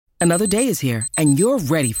Another day is here, and you're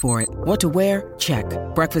ready for it. What to wear? Check.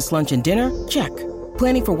 Breakfast, lunch, and dinner? Check.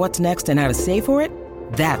 Planning for what's next and how to save for it?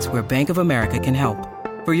 That's where Bank of America can help.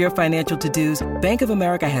 For your financial to-dos, Bank of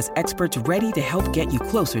America has experts ready to help get you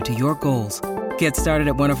closer to your goals. Get started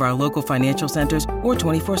at one of our local financial centers or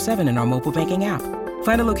 24/7 in our mobile banking app.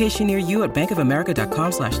 Find a location near you at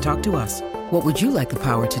bankofamerica.com/talktous. What would you like the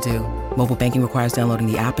power to do? Mobile banking requires downloading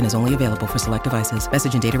the app and is only available for select devices.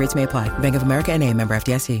 Message and data rates may apply. Bank of America N.A., member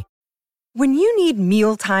FDIC. When you need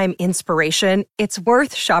mealtime inspiration, it's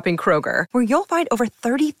worth shopping Kroger, where you'll find over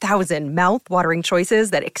 30,000 mouth-watering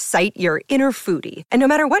choices that excite your inner foodie. And no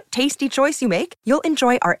matter what tasty choice you make, you'll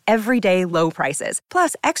enjoy our everyday low prices,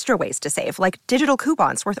 plus extra ways to save, like digital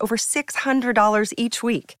coupons worth over $600 each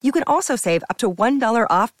week. You can also save up to $1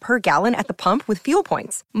 off per gallon at the pump with fuel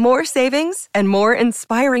points. More savings and more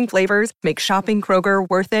inspiring flavors make shopping Kroger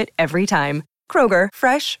worth it every time. Kroger,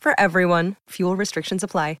 fresh for everyone. Fuel restrictions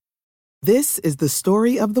apply. This is the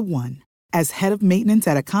story of the one. As head of maintenance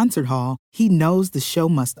at a concert hall, he knows the show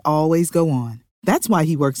must always go on. That's why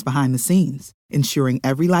he works behind the scenes, ensuring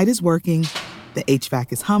every light is working, the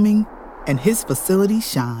HVAC is humming, and his facility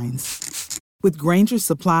shines. With Grainger's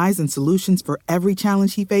supplies and solutions for every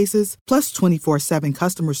challenge he faces, plus 24/7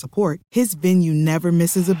 customer support, his venue never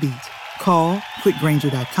misses a beat. Call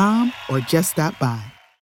quickgrainger.com or just stop by.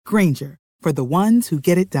 Grainger, for the ones who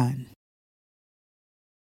get it done.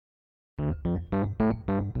 Jones,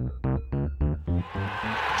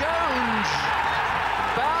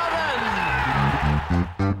 Bowden.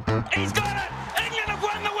 He's got it. England have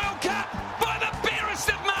won the World Cup by the barest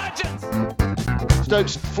of margins.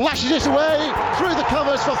 Stokes flashes it away through the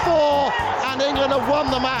covers for 4, and England have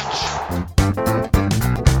won the match.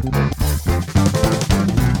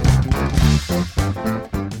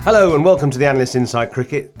 Hello and welcome to the Analyst Inside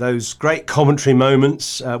Cricket. Those great commentary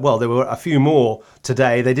moments, well, there were a few more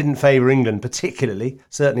today. They didn't favour England particularly,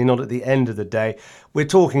 certainly not at the end of the day. We're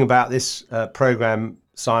talking about this programme,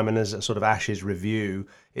 Simon, as a sort of Ashes review.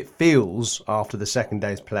 It feels, after the second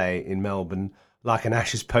day's play in Melbourne, like an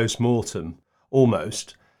Ashes post-mortem,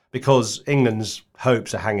 almost, because England's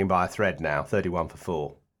hopes are hanging by a thread now, 31 for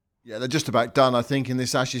 4. Yeah, they're just about done, I think, in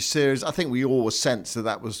this Ashes series. I think we always sensed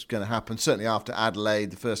that was going to happen. Certainly after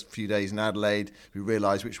Adelaide, the first few days in Adelaide, we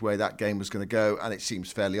realised which way that game was going to go, and it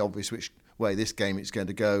seems fairly obvious which way this game is going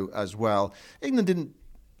to go as well. England didn't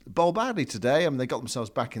bowl badly today. I mean, they got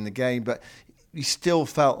themselves back in the game, but you still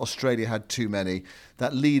felt Australia had too many.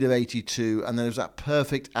 That lead of 82, and then there was that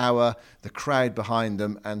perfect hour, the crowd behind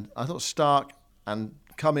them, and I thought Stark and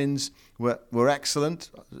Cummins were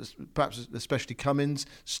excellent, perhaps especially Cummins.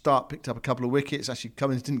 Stark picked up a couple of wickets. Actually,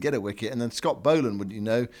 Cummins didn't get a wicket, and then Scott Boland, wouldn't you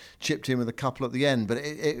know, chipped in with a couple at the end. But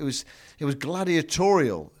it was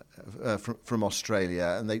gladiatorial from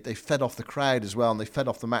Australia, and they fed off the crowd as well, and they fed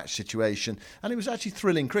off the match situation, and it was actually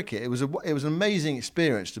thrilling cricket. It was an amazing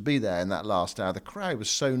experience to be there in that last hour. The crowd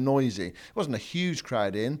was so noisy. It wasn't a huge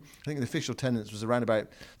crowd in. I think the official attendance was around about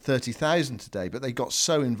 30,000 today, but they got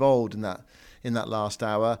so involved in that last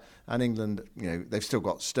hour. And England, they've still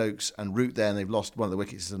got Stokes and Root there, and they've lost one of the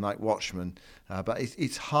wickets as a night watchman. But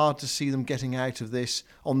it's hard to see them getting out of this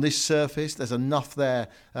on this surface. There's enough there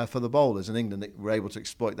for the bowlers, and England were able to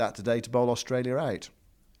exploit that today to bowl Australia out.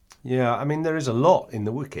 Yeah, I mean, there is a lot in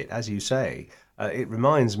the wicket, as you say. It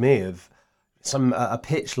reminds me of a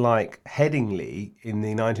pitch like Headingley in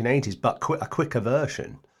the 1980s, but a quicker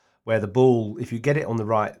version, where the ball, if you get it on the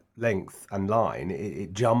right length and line,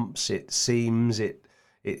 it jumps, it seams, it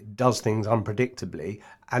does things unpredictably,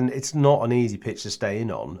 and it's not an easy pitch to stay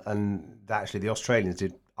in on. And actually the Australians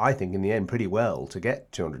did, I think, in the end pretty well to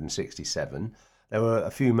get 267. There were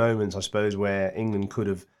a few moments, I suppose, where England could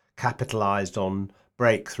have capitalised on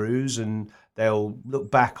breakthroughs, and they'll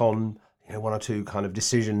look back on one or two kind of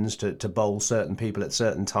decisions to bowl certain people at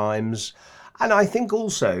certain times. And I think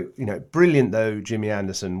also, brilliant though Jimmy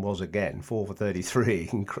Anderson was again, 4 for 33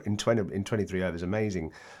 in 23 overs,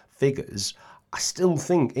 amazing figures. I still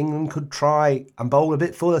think England could try and bowl a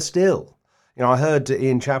bit fuller still. I heard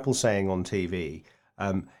Ian Chappell saying on TV,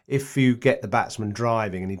 if you get the batsman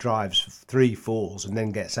driving and he drives 3 fours and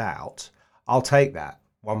then gets out, I'll take that,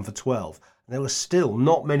 1 for 12. And there were still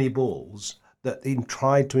not many balls that he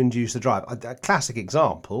tried to induce the drive. A classic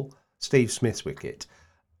example, Steve Smith's wicket.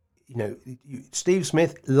 Steve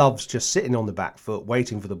Smith loves just sitting on the back foot,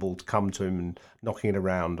 waiting for the ball to come to him and knocking it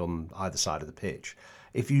around on either side of the pitch.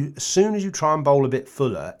 As soon as you try and bowl a bit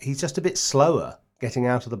fuller, he's just a bit slower getting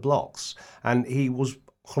out of the blocks. And he was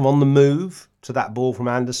on the move to that ball from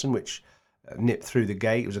Anderson, which nipped through the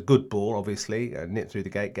gate. It was a good ball, obviously. Nipped through the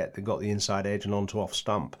gate, got the inside edge and onto off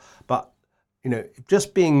stump. But,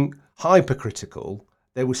 just being hypercritical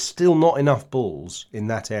there was still not enough balls in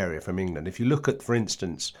that area from England. If you look at, for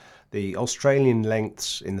instance, the Australian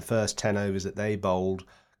lengths in the first 10 overs that they bowled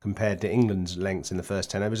compared to England's lengths in the first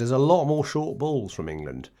 10 overs, there's a lot more short balls from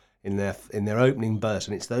England in their opening burst,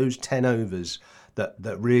 and it's those 10 overs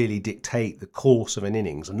that really dictate the course of an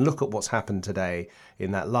innings. And look at what's happened today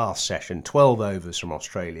in that last session. 12 overs from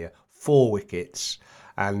Australia, 4 wickets,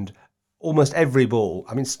 and almost every ball.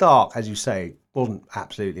 I mean, Stark, as you say, wasn't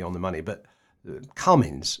absolutely on the money, but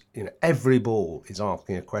Cummins, every ball is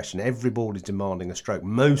asking a question. Every ball is demanding a stroke.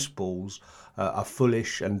 Most balls are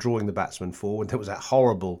foolish and drawing the batsman forward. There was that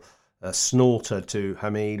horrible snorter to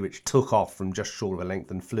Hamid, which took off from just short of a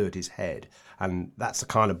length and flew at his head. And that's the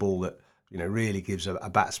kind of ball that really gives a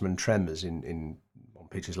batsman tremors on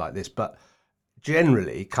pitches like this. But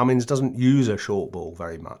generally, Cummins doesn't use a short ball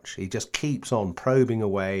very much. He just keeps on probing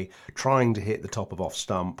away, trying to hit the top of off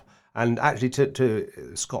stump. And actually,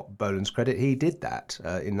 to Scott Boland's credit, he did that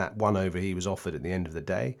in that 1 over he was offered at the end of the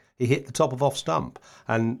day. He hit the top of off stump.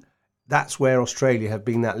 And that's where Australia have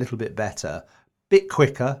been that little bit better, bit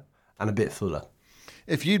quicker and a bit fuller.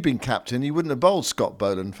 If you'd been captain, you wouldn't have bowled Scott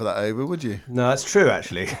Boland for that over, would you? No, that's true,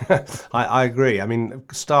 actually. I agree. I mean,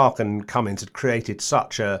 Stark and Cummins had created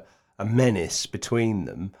such a menace between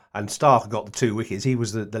them, and Stark got the 2 wickets. He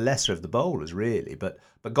was the lesser of the bowlers, really, but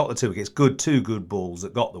got the 2 wickets. Two good balls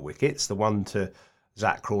that got the wickets. The one to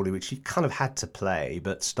Zach Crawley, which he kind of had to play,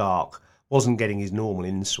 but Stark wasn't getting his normal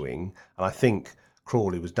in-swing, and I think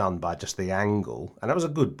Crawley was done by just the angle, and that was a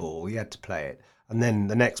good ball. He had to play it. And then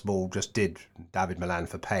the next ball just did David Milan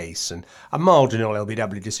for pace, and a marginal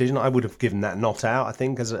LBW decision. I would have given that not out, I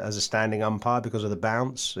think, as a standing umpire because of the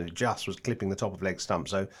bounce. It just was clipping the top of leg stump,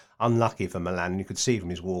 so unlucky for Milan. You could see from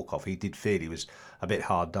his walk-off, he did feel he was a bit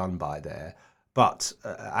hard done by there. But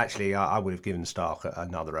actually, I would have given Stark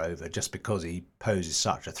another over just because he poses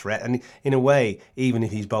such a threat. And in a way, even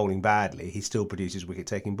if he's bowling badly, he still produces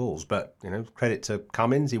wicket-taking balls. But, credit to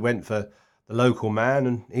Cummins, he went for the local man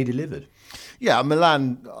and he delivered. Yeah,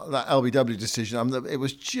 Milan, that LBW decision, it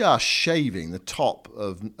was just shaving the top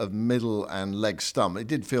of middle and leg stump. It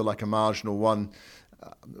did feel like a marginal one,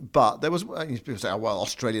 but there was people say,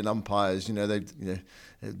 Australian umpires,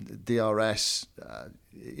 DRS,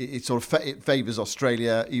 it sort of it favours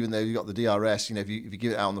Australia, even though you've got the DRS. If you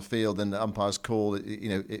give it out on the field, then the umpire's call,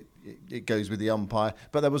 it goes with the umpire.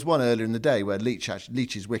 But there was one earlier in the day where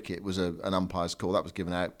Leach's wicket was an umpire's call. That was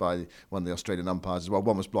given out by one of the Australian umpires as well.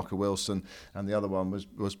 One was Blocker Wilson, and the other one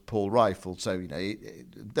was Paul Rifle. So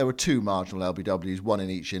there were 2 marginal LBWs, one in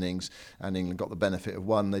each innings, and England got the benefit of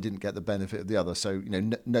one. They didn't get the benefit of the other. So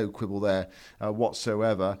no quibble there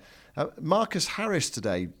whatsoever. Marcus Harris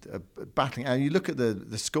today battling, and you look at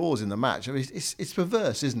the scores in the match. I mean, it's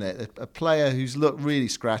perverse, isn't it? A player who's looked really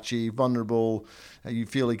scratchy, vulnerable. You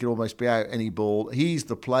feel he could almost be out any ball. He's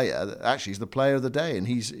the player that actually is the player of the day, and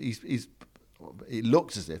he's. It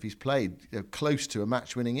looks as if he's played close to a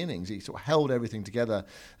match-winning innings. He sort of held everything together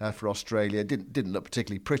for Australia. Didn't look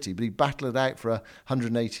particularly pretty, but he battled it out for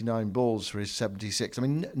 189 balls for his 76. I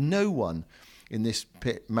mean, no one in this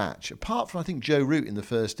pit match, apart from I think Joe Root in the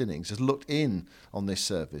first innings, has looked in on this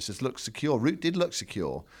surface, has looked secure. Root did look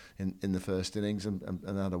secure in the first innings and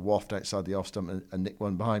had a waft outside the off stump and nicked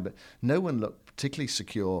one behind, but no one looked particularly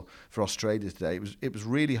secure for Australia today. It was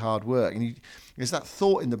really hard work, and there's that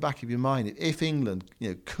thought in the back of your mind: if England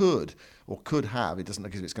could have, it doesn't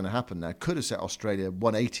look as if it's going to happen now, could have set Australia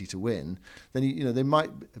 180 to win, then they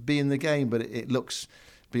might be in the game, but it looks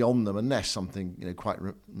beyond them unless something quite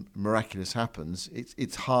miraculous happens.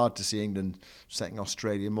 It's hard to see England setting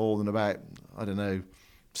Australia more than about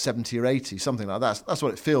 70 or 80, something like that. That's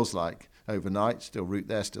what it feels like overnight. Still Root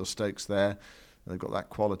there, still Stokes there. They've got that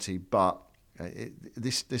quality, but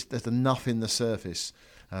there's enough in the surface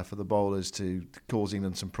for the bowlers to cause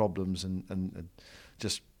England some problems and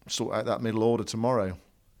just sort out that middle order tomorrow.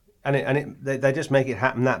 And they just make it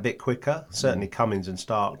happen that bit quicker. Certainly Cummins and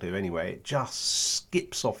Stark do anyway. It just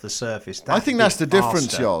skips off the surface. I think that's the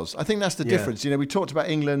difference, Yoz. I think that's the difference. We talked about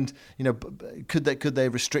England. Could they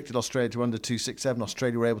have restricted Australia to under 267?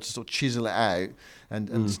 Australia were able to sort of chisel it out,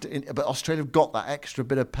 but Australia have got that extra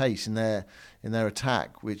bit of pace in their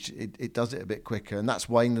attack, which it does it a bit quicker, and that's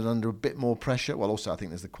why England under a bit more pressure. Well, also I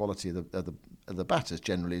think there's the quality of the batters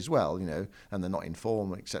generally as well, and they're not in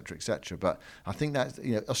form, etc., etc. But I think that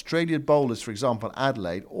Australian bowlers, for example,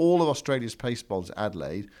 Adelaide, all of Australia's pace bowlers at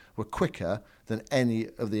Adelaide were quicker than any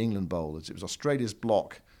of the England bowlers. It was Australia's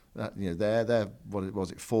block, they're what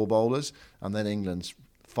was it, 4 bowlers, and then England's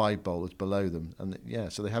 5 bowlers below them, and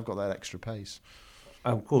so they have got that extra pace.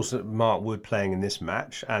 Of course, Mark Wood playing in this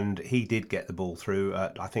match, and he did get the ball through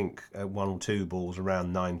at, I think, one or two balls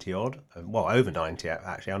around 90 odd. Well, over 90,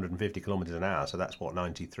 actually, 150 kilometres an hour, so that's what,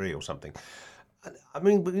 93 or something. I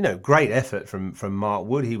mean, great effort from Mark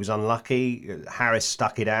Wood. He was unlucky. Harris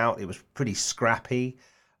stuck it out. It was pretty scrappy.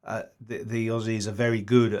 The Aussies are very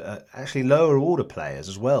good at actually lower order players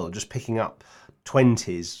as well, just picking up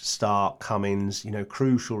 20s, Stark, Cummins,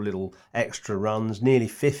 crucial little extra runs, nearly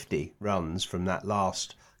 50 runs from that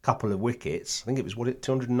last couple of wickets. I think it was,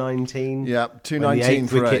 219? Yeah, 219 when the eighth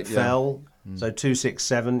for wicket 8, yeah. fell. So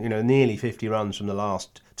 267, nearly 50 runs from the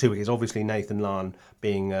last two wickets. Obviously, Nathan Lyon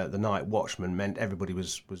being the night watchman meant everybody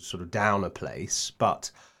was sort of down a place, but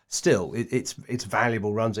still, it's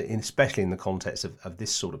valuable runs, especially in the context of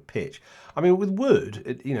this sort of pitch. I mean, with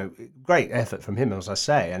Wood, great effort from him, as I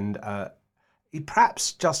say, and he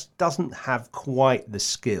perhaps just doesn't have quite the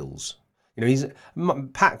skills.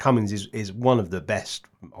 Pat Cummins is one of the best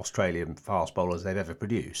Australian fast bowlers they've ever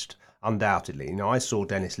produced, undoubtedly. I saw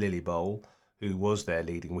Dennis Lilly bowl, who was their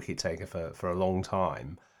leading wicket taker for a long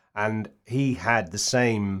time, and he had the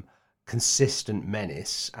same consistent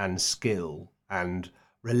menace and skill and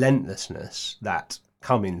relentlessness that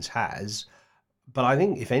Cummins has. But I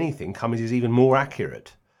think, if anything, Cummins is even more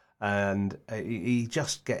accurate. And he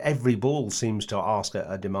just every ball seems to ask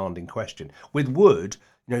a demanding question. With Wood,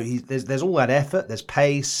 there's all that effort, there's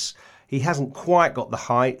pace. He hasn't quite got the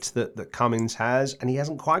height that Cummins has, and he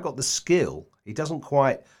hasn't quite got the skill. He doesn't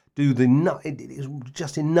quite do it's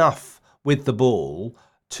just enough with the ball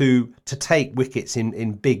to take wickets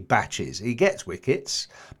in big batches. He gets wickets,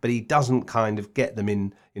 but he doesn't kind of get them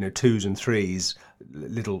in twos and threes.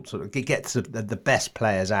 Little sort of gets the best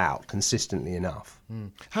players out consistently enough.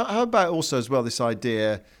 How about also as well this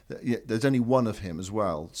idea that there's only one of him as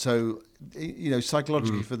well? So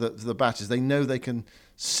psychologically for the batters, they know they can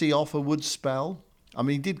see off a Wood spell. I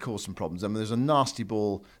mean, he did cause some problems. I mean, there's a nasty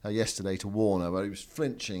ball yesterday to Warner where he was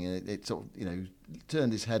flinching and it sort of,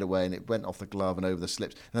 turned his head away and it went off the glove and over the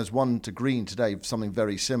slips. And there's one to Green today, something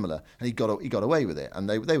very similar, and he got away with it. And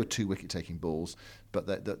they were two wicket-taking balls, but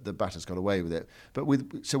the batters got away with it. But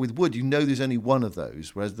with Wood, there's only one of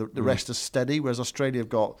those, whereas the rest are steady. Whereas Australia they've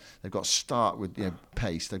got Stark with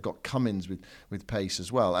pace, they've got Cummins with pace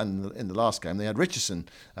as well. And in the last game, they had Richardson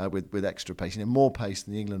with extra pace, more pace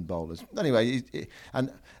than the England bowlers. Anyway,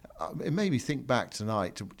 it made me think back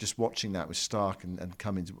tonight to just watching that with Stark and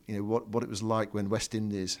Cummins. What it was like when West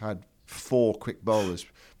Indies had 4 quick bowlers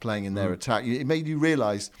playing in their attack. It made you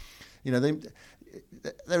realise,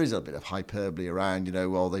 there is a bit of hyperbole around.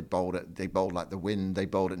 They bowled like the wind. They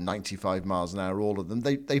bowled at 95 miles an hour. All of them.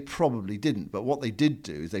 They probably didn't. But what they did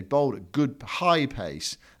do is they bowled at good high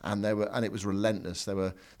pace, and it was relentless. There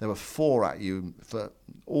were 4 at you for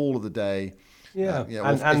all of the day. Yeah,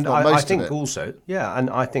 and I think also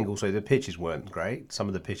the pitches weren't great. Some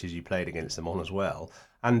of the pitches you played against them on as well.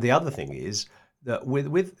 And the other thing is that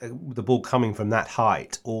with the ball coming from that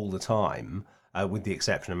height all the time, with the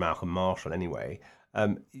exception of Malcolm Marshall anyway,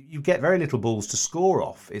 you get very little balls to score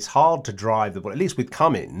off. It's hard to drive the ball. At least with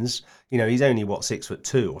Cummins, he's only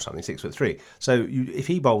 6'2" or something, 6'3". So if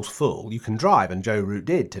he bowls full, you can drive, and Joe Root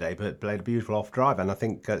did today, but played a beautiful off drive, and I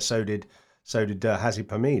think so did Hazib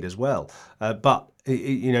Hamid as well. But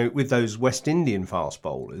with those West Indian fast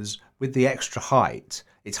bowlers, with the extra height,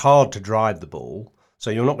 it's hard to drive the ball. So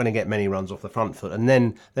you're not going to get many runs off the front foot. And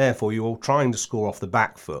then, therefore, you're trying to score off the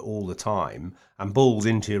back foot all the time and balls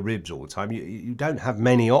into your ribs all the time. You don't have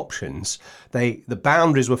many options. The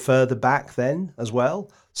boundaries were further back then as well.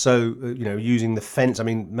 So, using the fence, I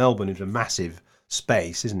mean, Melbourne is a massive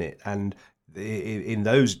space, isn't it? And in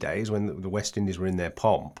those days, when the West Indies were in their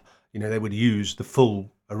pomp, they would use the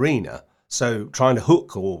full arena. So trying to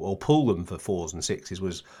hook or pull them for 4s and 6s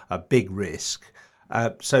was a big risk.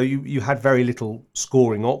 So you had very little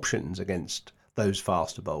scoring options against those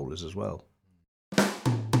faster bowlers as well.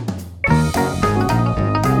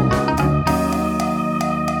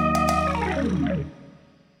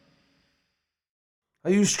 Are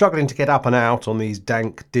you struggling to get up and out on these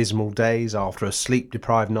dank, dismal days after a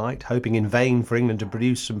sleep-deprived night, hoping in vain for England to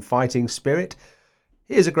produce some fighting spirit?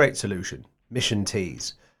 Here's a great solution: Mission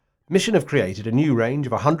Teas. Mission have created a new range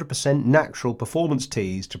of 100% natural performance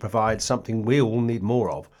teas to provide something we all need more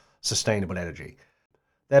of: sustainable energy.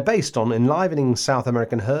 They're based on enlivening South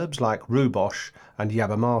American herbs like rhubarb and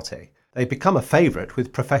yerba mate. They've become a favourite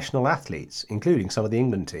with professional athletes, including some of the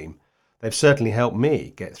England team. They've certainly helped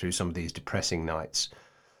me get through some of these depressing nights.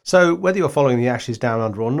 So whether you're following the Ashes Down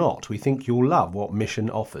Under or not, we think you'll love what Mission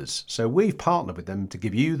offers. So we've partnered with them to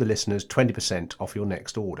give you, the listeners, 20% off your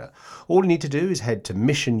next order. All you need to do is head to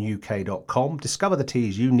missionuk.com, discover the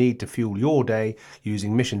teas you need to fuel your day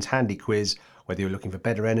using Mission's handy quiz, whether you're looking for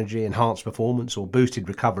better energy, enhanced performance or boosted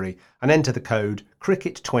recovery, and enter the code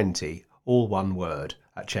CRICKET20, all one word,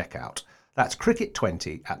 at checkout. That's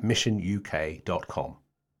CRICKET20 at missionuk.com.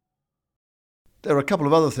 There are a couple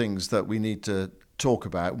of other things that we need to talk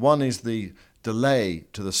about. One is the delay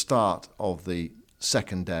to the start of the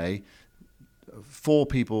second day. 4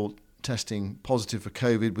 people testing positive for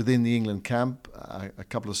COVID within the England camp, a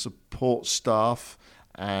couple of support staff,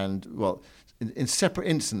 and, well, in separate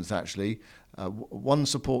incidents actually, 1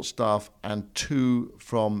 support staff and 2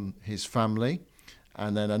 from his family,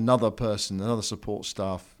 and then another support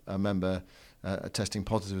staff member testing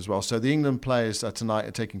positive as well. So the England players tonight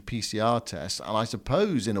are taking PCR tests, and I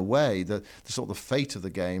suppose in a way the sort of the fate of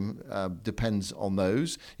the game depends on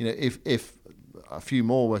those. You know, if a few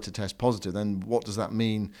more were to test positive, then what does that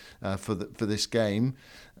mean for this game?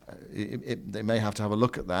 They may have to have a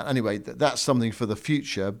look at that. Anyway, that's something for the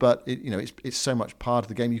future, but it's so much part of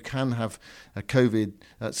the game. You can have COVID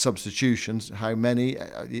substitutions. How many?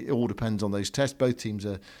 It all depends on those tests. Both teams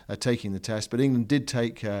are taking the test, but England did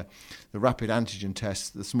take the rapid antigen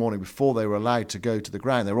test this morning before they were allowed to go to the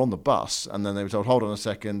ground. They were on the bus, and then they were told, "Hold on a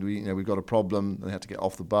second, we've got a problem." And they had to get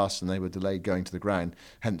off the bus, and they were delayed going to the ground.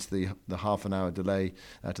 Hence the half an hour delay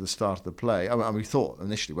to the start of the play. And we thought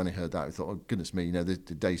initially when we heard that, we thought, "Oh goodness me, the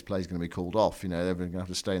day's play is going to be called off. Everyone's going to have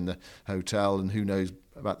to stay in the hotel, and who knows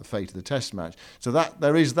about the fate of the Test match." So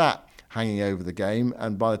there is that hanging over the game,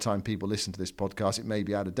 and by the time people listen to this podcast, it may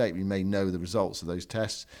be out of date. We may know the results of those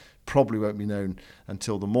tests. Probably won't be known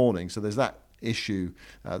until the morning. So there's that issue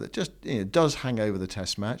that just does hang over the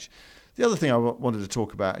Test match. The other thing I wanted to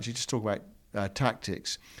talk about, actually, just talk about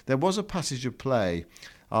tactics. There was a passage of play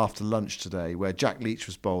after lunch today where Jack Leach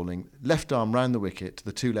was bowling, left arm round the wicket to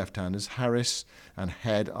the 2 left-handers, Harris and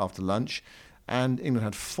Head, after lunch, and England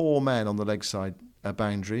had 4 men on the leg side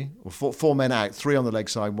boundary, or four men out, 3 on the leg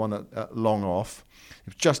side, 1 at long off. It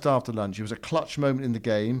was just after lunch. It was a clutch moment in the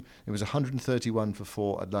game. It was 131 for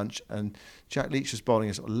 4 at lunch, and Jack Leach was bowling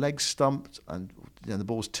a sort of leg stumped, and the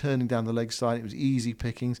ball was turning down the leg side. It was easy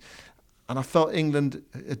pickings. And I felt England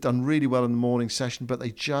had done really well in the morning session, but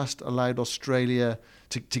they just allowed Australia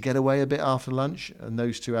to get away a bit after lunch. And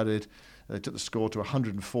those two they took the score to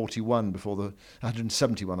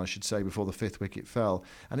 171 I should say, before the 5th wicket fell.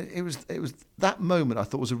 And it was that moment I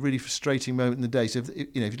thought was a really frustrating moment in the day. So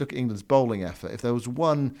if you look at England's bowling effort, if there was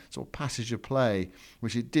one sort of passage of play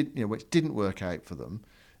which didn't work out for them,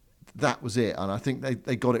 that was it. And I think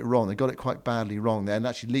they got it wrong. They got it quite badly wrong there. And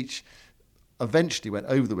actually Leach eventually went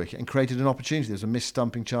over the wicket and created an opportunity. There was a missed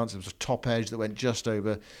stumping chance. There was a top edge that went just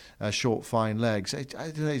over short, fine legs.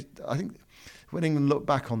 I think when England look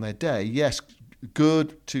back on their day, yes, good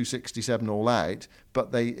 267 all out,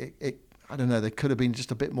 but they could have been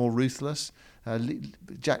just a bit more ruthless.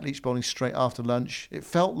 Jack Leach bowling straight after lunch. It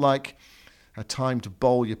felt like a time to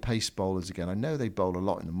bowl your pace bowlers again. I know they bowl a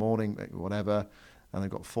lot in the morning, whatever, and they've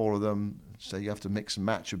got 4 of them, so you have to mix and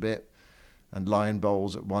match a bit. And Lion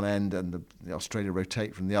bowls at one end and the Australia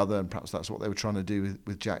rotate from the other, and perhaps that's what they were trying to do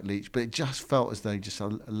with Jack Leach. But it just felt as though they just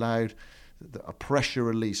allowed a pressure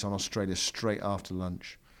release on Australia straight after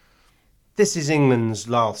lunch. This is England's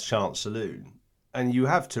last chance saloon, and you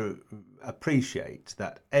have to appreciate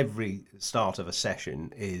that every start of a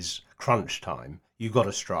session is crunch time. You've got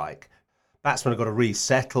to strike. Batsmen have got to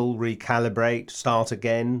resettle, recalibrate, start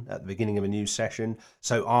again at the beginning of a new session.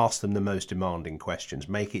 So ask them the most demanding questions,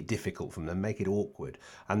 make it difficult for them, make it awkward.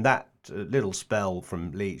 And that little spell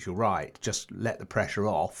from Leach, you're right, just let the pressure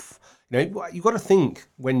off. You've got to think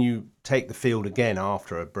when you take the field again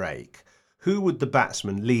after a break, who would the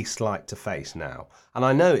batsman least like to face now? And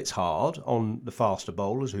I know it's hard on the faster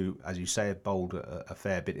bowlers who, as you say, have bowled a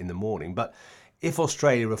fair bit in the morning, but if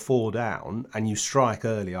Australia are 4 down and you strike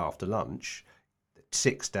early after lunch,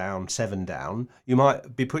 6 down, 7 down, you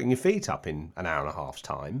might be putting your feet up in an hour and a half's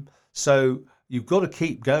time. So you've got to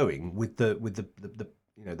keep going with the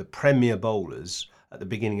premier bowlers at the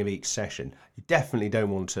beginning of each session. You definitely don't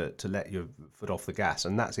want to let your foot off the gas,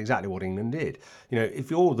 and that's exactly what England did. If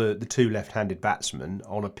you're the 2 left-handed batsmen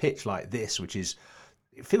on a pitch like this, which is,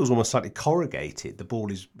 it feels almost slightly corrugated. The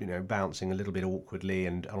ball is, bouncing a little bit awkwardly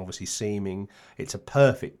and obviously seaming. It's a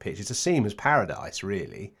perfect pitch. It's a seamer's paradise,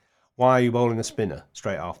 really. Why are you bowling a spinner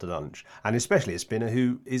straight after lunch? And especially a spinner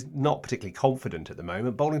who is not particularly confident at the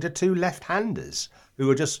moment, bowling to 2 left-handers who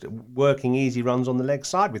are just working easy runs on the leg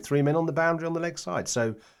side with 3 men on the boundary on the leg side.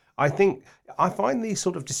 So I find these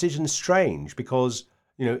sort of decisions strange because,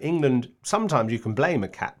 England, sometimes you can blame a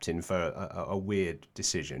captain for a weird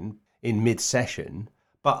decision in mid-session,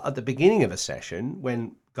 but at the beginning of a session,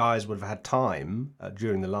 when guys would have had time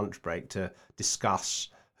during the lunch break to discuss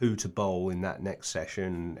who to bowl in that next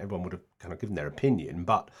session, everyone would have kind of given their opinion,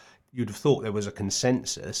 but you'd have thought there was a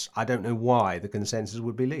consensus. I don't know why the consensus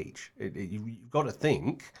would be Leach. You've got to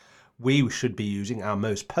think we should be using our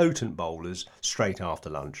most potent bowlers straight after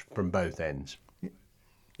lunch from both ends.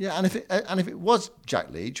 Yeah, and if it was Jack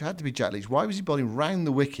Leach, it had to be Jack Leach. Why was he bowling round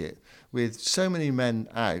the wicket with so many men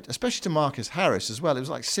out, especially to Marcus Harris as well? It was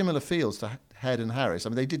like similar fields to Head and Harris. I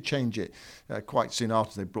mean, they did change it quite soon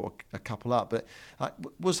after they brought a couple up. But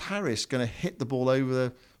was Harris going to hit the ball over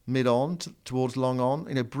the mid-on towards long on?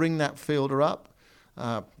 Bring that fielder up?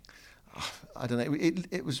 I don't know.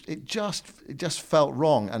 It just felt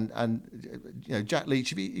wrong. And Jack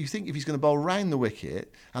Leach, if he's going to bowl round the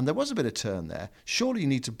wicket, and there was a bit of turn there, surely you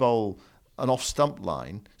need to bowl an off-stump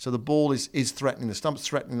line so the ball is threatening the stumps,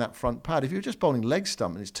 threatening that front pad. If you're just bowling leg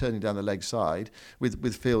stump and it's turning down the leg side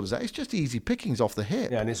with fielders out, it's just easy pickings off the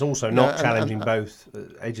hip. Yeah, and it's also not challenging both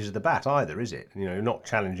edges of the bat either, is it? Not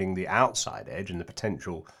challenging the outside edge and the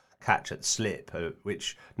potential catch at slip,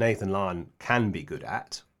 which Nathan Lyon can be good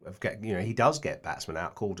at. He does get batsmen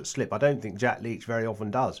out called at slip. I don't think Jack Leach very often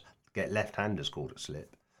does get left-handers called at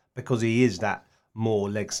slip because he is that more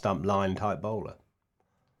leg stump line type bowler.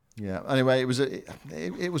 Yeah. Anyway, it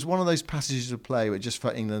was one of those passages of play where it just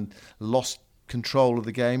felt England lost control of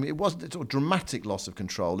the game. It wasn't a sort of dramatic loss of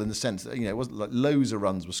control in the sense that it wasn't like loads of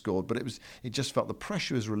runs were scored, but it just felt the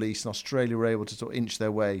pressure was released and Australia were able to sort of inch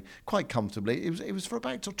their way quite comfortably. It was for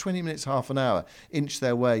about 20 minutes, half an hour, inch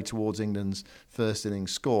their way towards England's first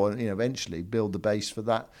innings score, and eventually build the base for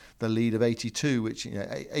the lead of 82, which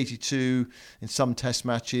 82 in some Test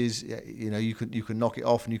matches, you can knock it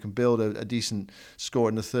off and you can build a decent score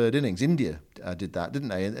in the third innings. India did that, didn't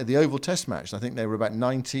they? In the Oval Test match, I think they were about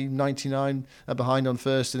 90, 99 behind on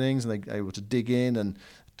first innings, and they were able to dig in and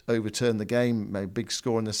overturn the game, made a big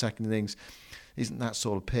score in the second innings. Isn't that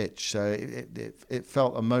sort of pitch? So it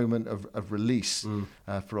felt a moment of release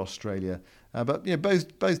for Australia. But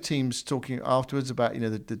both teams talking afterwards about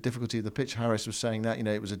the difficulty of the pitch. Harris was saying that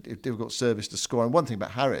it was a difficult surface to score. And one thing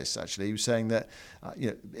about Harris actually, he was saying that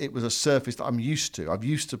it was a surface that I'm used to. I'm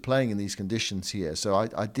used to playing in these conditions here, so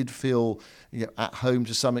I did feel at home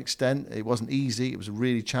to some extent. It wasn't easy. It was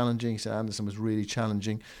really challenging. He said Anderson was really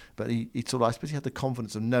challenging, but he sort of, I suppose he had the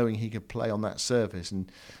confidence of knowing he could play on that surface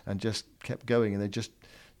and just kept going, and they just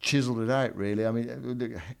chiselled it out really. I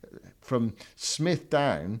mean, from Smith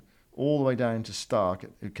down, all the way down to Stark,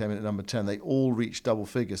 who came in at number 10, they all reached double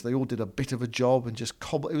figures. They all did a bit of a job and just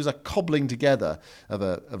it was a cobbling together of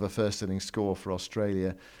a first innings score for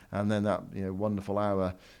Australia, and then that wonderful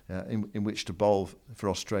hour in which to bowl for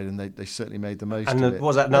Australia, and they certainly made the most of it.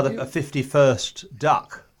 Was that a 51st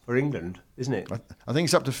duck for England, isn't it? I think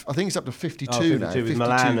it's up to 52 now. 52 with 52.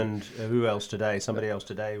 Milan and who else today? Somebody else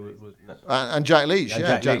today and Jack Leach.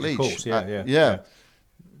 Jack Leach, of course. Yeah.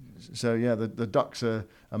 So the Ducks are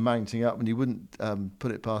mounting up, and you wouldn't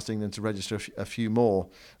put it past England to register a few more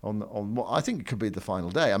on what I think could be the final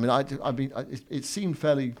day. I mean, it seemed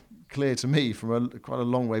fairly clear to me from quite a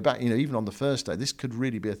long way back. Even on the first day, this could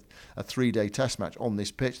really be a 3-day Test match on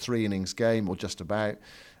this pitch, 3 innings game or just about.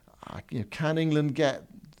 Can England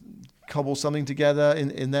cobble something together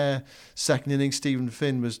in their second innings? Stephen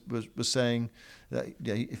Finn was saying that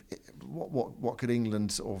what could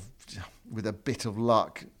England sort of, with a bit of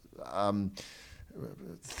luck,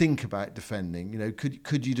 think about defending?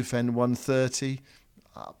 Could you defend 130?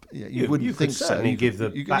 You wouldn't you think could so. Certainly give the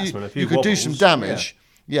batsman a few. You could wobbles. do some damage.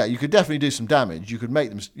 Yeah, you could definitely do some damage. You could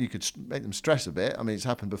make them stress a bit. I mean, it's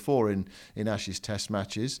happened before in Ashes Test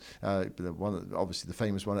matches. Obviously the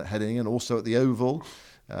famous one at Headingley, and also at the Oval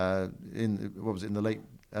in the late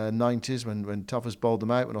 90s when Tuffers bowled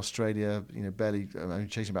them out, when Australia barely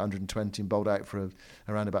chasing about 120 and bowled out for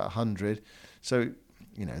around about 100. So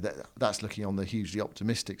that's looking on the hugely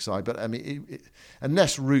optimistic side. But I mean,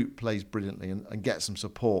 unless Root plays brilliantly and gets some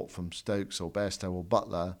support from Stokes or Bairstow or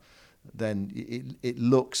Butler, then it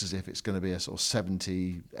looks as if it's going to be a sort of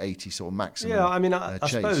 70, 80 sort of maximum. Yeah, I mean, I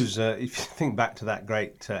chase. suppose if you think back to that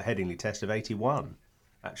great Headingley Test of 81,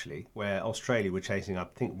 actually, where Australia were chasing, I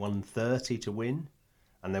think, 130 to win,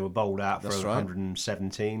 and they were bowled out for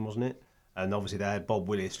 117, wasn't it? And obviously they had Bob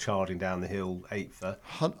Willis charging down the hill, 8th.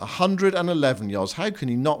 111 yards. How can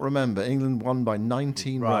you not remember? England won by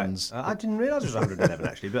 19 runs. I didn't realise it was 111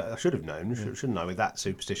 actually, but I should have known, shouldn't I, with that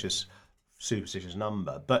superstitious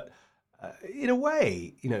number. But in a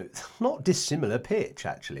way, not dissimilar pitch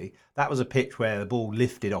actually. That was a pitch where the ball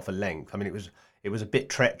lifted off a length. I mean, it was a bit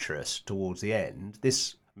treacherous towards the end.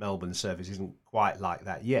 This Melbourne surface isn't quite like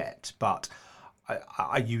that yet, but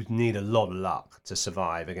you'd need a lot of luck to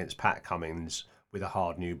survive against Pat Cummins with a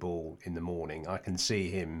hard new ball in the morning. I can see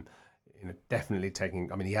him definitely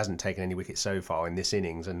taking... I mean, he hasn't taken any wickets so far in this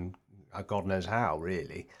innings, and God knows how,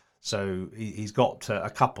 really. So he's got a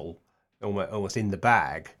couple almost in the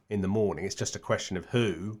bag in the morning. It's just a question of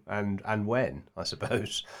who and when, I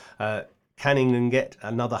suppose. Can England get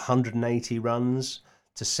another 180 runs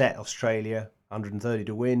to set Australia 130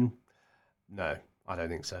 to win? No, I don't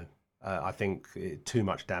think so. I think too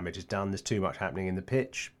much damage is done. There's too much happening in the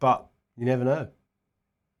pitch, but you never know.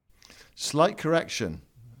 Slight correction.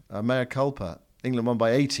 Mea culpa. England won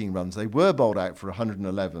by 18 runs. They were bowled out for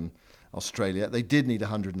 111, Australia. They did need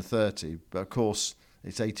 130, but of course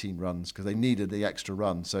it's 18 runs because they needed the extra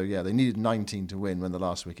run. So, yeah, they needed 19 to win when the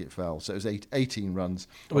last wicket fell. So it was 18 runs.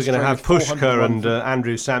 We're going to have Pushkar and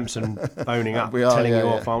Andrew Sampson boning up, telling you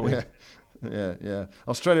off, aren't we? Yeah.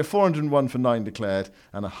 Australia 401 for 9 declared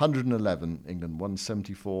and 111. England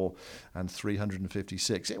 174 and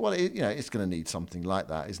 356. Well, it's going to need something like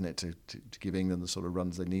that, isn't it, to give England the sort of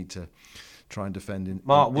runs they need to try and defend in.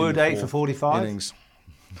 Mark Wood 8 for 45 innings.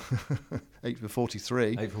 8 for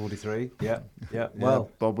 43. 8 for 43. Yeah. Well,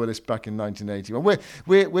 Bob Willis back in 1981.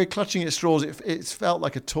 We're clutching at straws. It's felt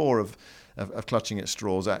like a tour of clutching at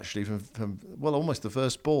straws, actually, from almost the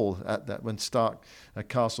first ball at that when Stark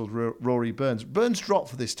castled Rory Burns. Burns dropped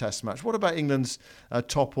for this Test match. What about England's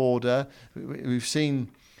top order? We've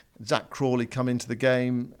seen Zach Crawley come into the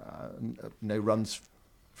game. No runs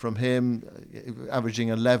from him, averaging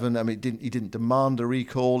 11. I mean, he didn't demand a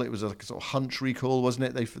recall. It was a sort of hunch recall, wasn't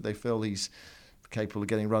it? They feel he's capable of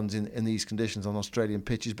getting runs in these conditions on Australian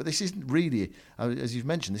pitches. But this isn't really, as you've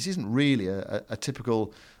mentioned, this isn't really a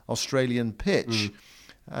typical Australian pitch.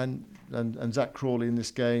 And Zach Crawley in this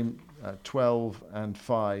game, 12 and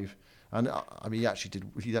 5. And I mean, he actually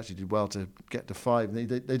did well to get to 5. And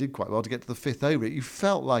they did quite well to get to the 5th over. You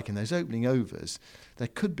felt like in those opening overs there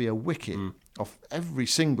could be a wicket off every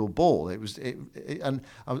single ball. And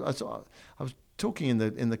I was talking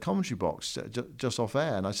in the commentary box just off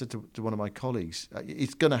air, and I said to one of my colleagues,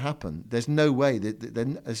 "It's going to happen. There's no way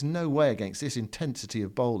there's no way against this intensity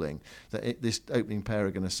of bowling that this opening pair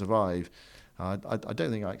are going to survive." I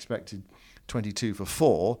don't think I expected 22 for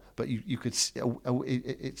 4, but you could.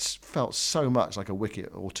 It's felt so much like a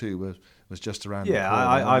wicket or two was just around. Yeah,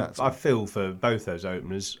 I feel for both those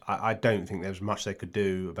openers. I don't think there was much they could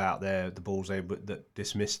do about the balls that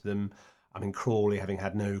dismissed them. I mean, Crawley, having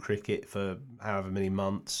had no cricket for however many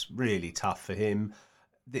months, really tough for him.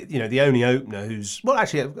 The only opener who's... Well,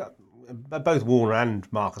 actually, both Warner and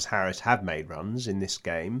Marcus Harris have made runs in this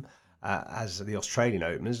game as the Australian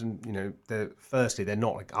openers. And, firstly, they're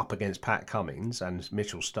not up against Pat Cummins and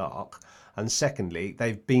Mitchell Starc. And secondly,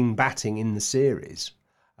 they've been batting in the series,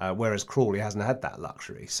 whereas Crawley hasn't had that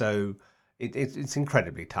luxury. So it's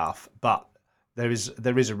incredibly tough. But there is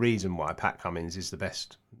a reason why Pat Cummins is the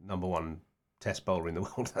best number one Test bowler in the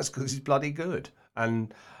world. That's because he's bloody good,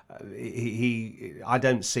 and I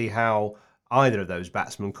don't see how either of those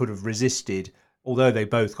batsmen could have resisted. Although they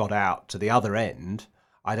both got out to the other end,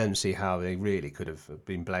 I don't see how they really could have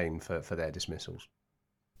been blamed for their dismissals.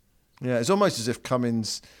 Yeah, it's almost as if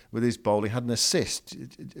Cummins, with his bowling, had an assist.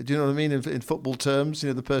 Do you know what I mean? In football terms,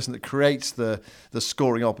 the person that creates the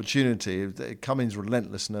scoring opportunity. Cummins'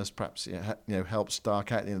 relentlessness perhaps helped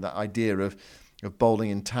Stark out. That idea of bowling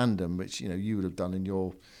in tandem, which you would have done in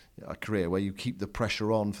your career, where you keep the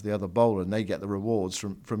pressure on for the other bowler and they get the rewards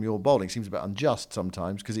from your bowling. It seems a bit unjust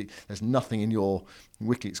sometimes because there's nothing in your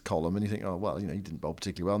wickets column, and you think, oh well, you didn't bowl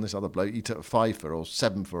particularly well. And this other bloke, he took a 5 for or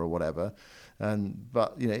 7 for or whatever.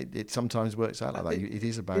 But it sometimes works out like that. It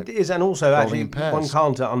is about... It is, and also actually one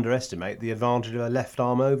can't underestimate the advantage of a left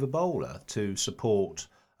arm over bowler to support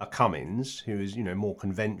a Cummins, who is more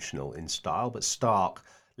conventional in style, but Stark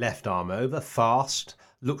left arm over, fast,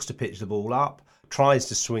 looks to pitch the ball up, tries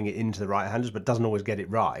to swing it into the right-handers, but doesn't always get it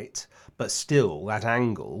right. But still, that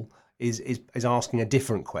angle is asking a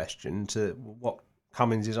different question to what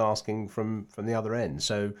Cummins is asking from the other end.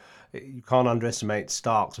 So you can't underestimate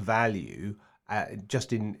Stark's value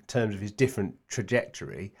just in terms of his different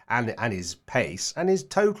trajectory and his pace and his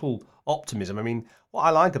total optimism. I mean, what I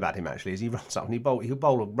like about him actually is he runs up and he'll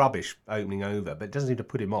bowl a rubbish opening over, but it doesn't seem to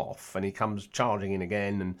put him off, and he comes charging in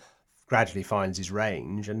again and gradually finds his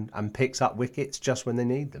range and picks up wickets just when they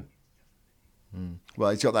need them.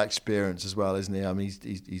 Well, he's got that experience as well, isn't he? I mean,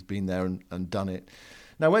 he's been there and done it.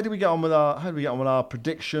 Now, how do we get on with our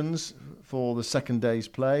predictions for the second day's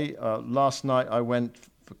play? Last night I went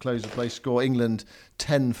close of play score. England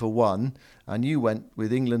 10-1, and you went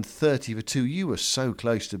with England 30-2. You were so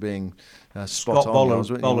close to being spot on.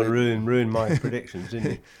 Boland ruined my predictions,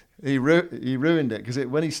 didn't he? He ruined it because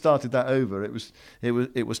when he started that over, it was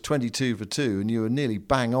 22-2, and you were nearly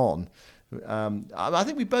bang on. I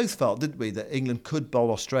think we both felt, didn't we, that England could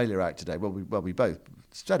bowl Australia out today. Well, we both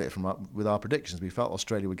said it with our predictions. We felt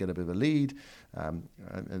Australia would get a bit of a lead,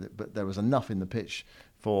 but there was enough in the pitch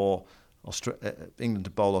for England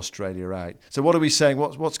to bowl Australia out. So what are we saying?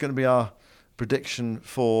 What's going to be our prediction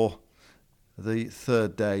for the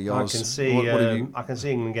third day, Yoz? I can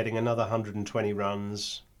see England getting another 120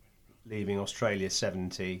 runs, leaving Australia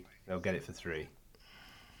 70. They'll get it for 3.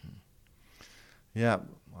 Yeah.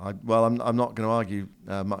 I'm not going to argue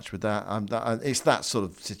much with that. It's that sort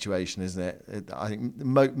of situation, isn't it? I think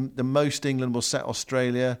the most England will set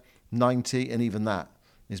Australia 90, and even that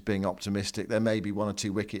is being optimistic. There may be 1 or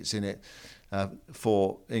 2 wickets in it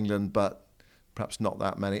for England, but perhaps not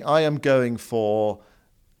that many. I am going for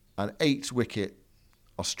an 8-wicket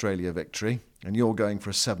Australia victory, and you're going for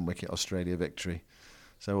a 7-wicket Australia victory.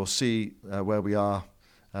 So we'll see where we are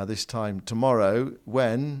this time tomorrow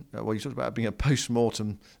when, you talked about being a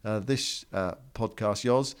post-mortem this podcast,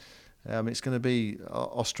 Yoz. It's going to be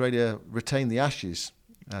Australia retain the Ashes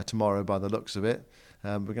tomorrow by the looks of it.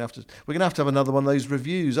 We're going to have to have another one of those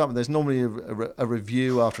reviews, aren't we? There's normally a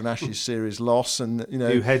review after an Ashes series loss, and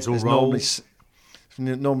few heads will roll.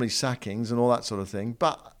 Normally sackings and all that sort of thing.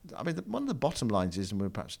 But I mean, one of the bottom lines is, and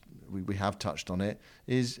we have touched on it,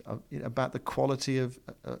 is about the quality of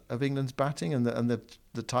England's batting and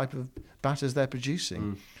the type of batters they're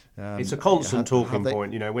producing. It's a constant talking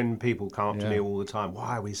point, when people come up to me all the time,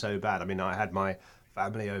 why are we so bad? I mean, I had my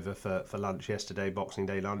family over for lunch yesterday, Boxing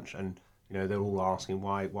Day lunch, and they're all asking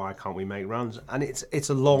why can't we make runs? And it's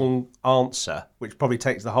a long answer, which probably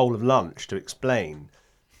takes the whole of lunch to explain.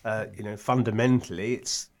 Fundamentally,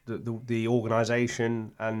 it's the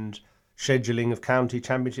organisation and scheduling of county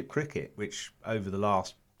championship cricket, which over the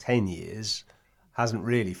last 10 years hasn't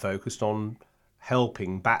really focused on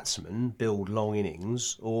helping batsmen build long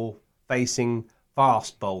innings or facing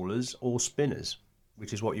fast bowlers or spinners,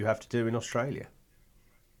 which is what you have to do in Australia.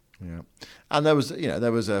 Yeah, and there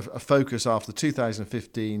was a focus after the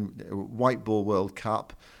 2015 White Ball World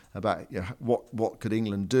Cup about what could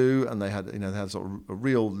England do, and they had sort of a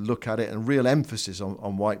real look at it and real emphasis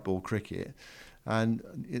on white ball cricket. And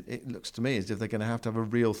it looks to me as if they're going to have a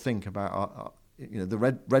real think about the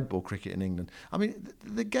red ball cricket in England. I mean,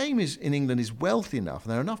 the game in England is wealthy enough,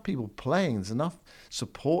 and there are enough people playing. There's enough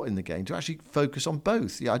support in the game to actually focus on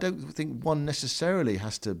both. Yeah, I don't think one necessarily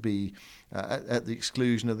has to be at the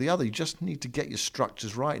exclusion of the other. You just need to get your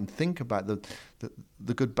structures right and think about the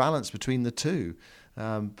good balance between the two.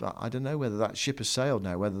 But I don't know whether that ship has sailed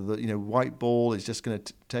now. Whether the white ball is just going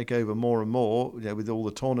to take over more and more, with all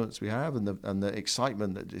the tournaments we have and the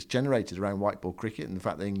excitement that is generated around white ball cricket, and the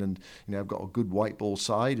fact that England have got a good white ball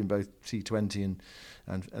side in both T20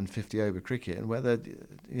 and 50 over cricket, and whether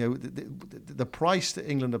the price that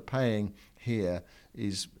England are paying here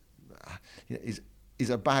is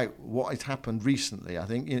about what has happened recently. I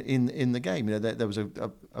think in the game, there was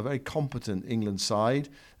a very competent England side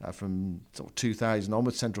from sort of 2000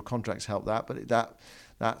 onwards. Central contracts helped that, but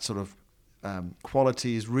that sort of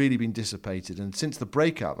quality has really been dissipated. And since the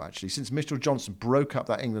breakup, actually, since Mitchell Johnson broke up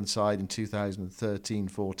that England side in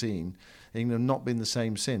 2013-14, England have not been the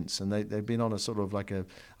same since, and they've been on a sort of like an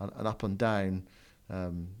up and down.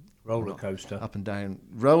 Roller coaster. Up and down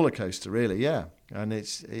roller coaster, really, yeah. And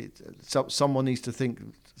someone needs to think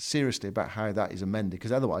seriously about how that is amended,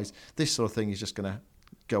 because otherwise this sort of thing is just going to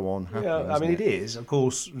go on happening. Yeah, I mean, it is. Of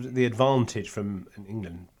course, the advantage from an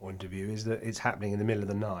England point of view is that it's happening in the middle of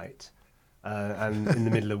the night and in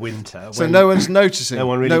the middle of winter. So no one's noticing. No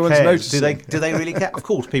one really cares. Noticing. Do they really care? Of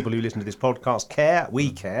course, people who listen to this podcast care.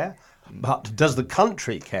 We care. But does the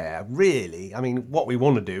country care? Really? I mean, what we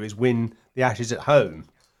want to do is win the Ashes at home.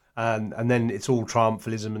 And then it's all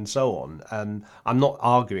triumphalism and so on. I'm not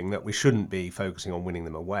arguing that we shouldn't be focusing on winning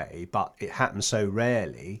them away, but it happens so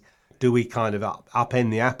rarely. Do we kind of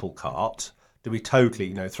upend the apple cart? Do we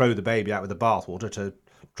totally, throw the baby out with the bathwater, to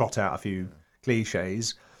trot out a few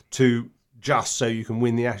cliches, to just so you can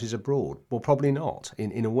win the Ashes abroad? Well, probably not.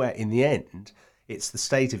 In a way, in the end, it's the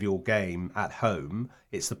state of your game at home,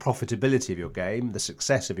 it's the profitability of your game, the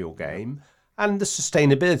success of your game, and the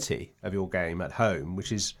sustainability of your game at home,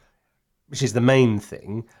 which is the main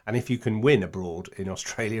thing. And if you can win abroad in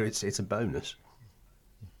Australia, it's a bonus.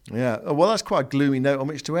 Yeah, well, that's quite a gloomy note on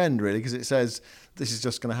which to end, really, because it says this is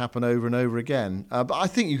just going to happen over and over again. But I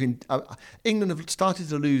think you can. England have started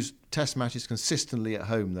to lose Test matches consistently at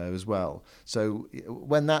home, though, as well. So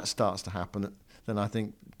when that starts to happen, then I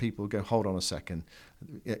think people go, hold on a second.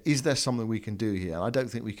 Is there something we can do here? And I don't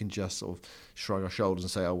think we can just sort of shrug our shoulders and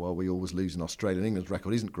say, oh, well, we always lose in Australia. And England's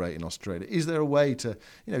record isn't great in Australia. Is there a way to,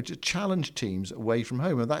 to challenge teams away from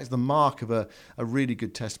home? And that is the mark of a really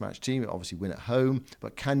good Test match team. Obviously win at home,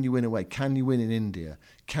 but can you win away? Can you win in India?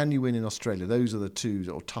 Can you win in Australia? Those are the two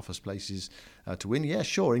sort of toughest places to win. Yeah,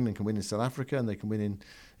 sure, England can win in South Africa and they can win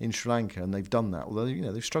in Sri Lanka, and they've done that. Although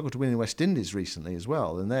they've struggled to win in West Indies recently as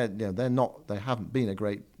well, and they haven't been a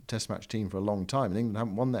great Test match team for a long time, and England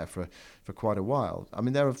haven't won there for quite a while. I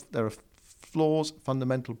mean, there are flaws,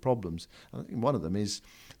 fundamental problems. I think one of them is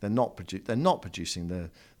they're not producing the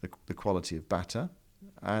quality of batter,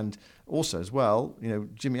 and also as well,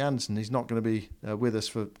 Jimmy Anderson, he's not going to be with us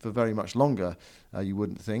for very much longer, you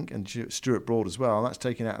wouldn't think, and Stuart Broad as well. And that's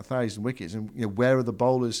taking out 1,000 wickets, and where are the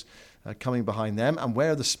bowlers coming behind them, and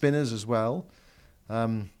where are the spinners as well?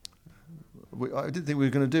 I didn't think we were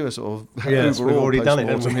going to do a sort of overall we've already done it,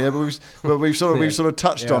 haven't we? Here, but we've sort of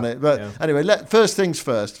touched on it. But anyway, first things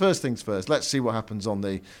first. Let's see what happens on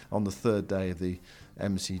the third day of the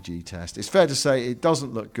MCG Test. It's fair to say it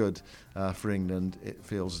doesn't look good for England. It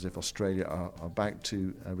feels as if Australia are about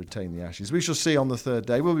to retain the Ashes. We shall see on the third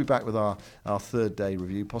day. We'll be back with our third day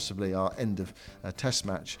review, possibly our end of Test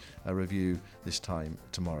match review this time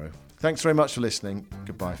tomorrow. Thanks very much for listening.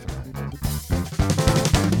 Goodbye for now.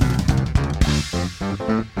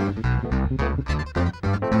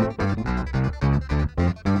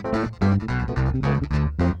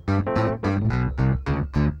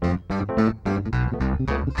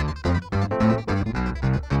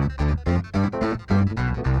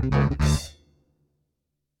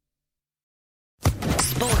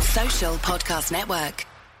 Sports Social Podcast Network.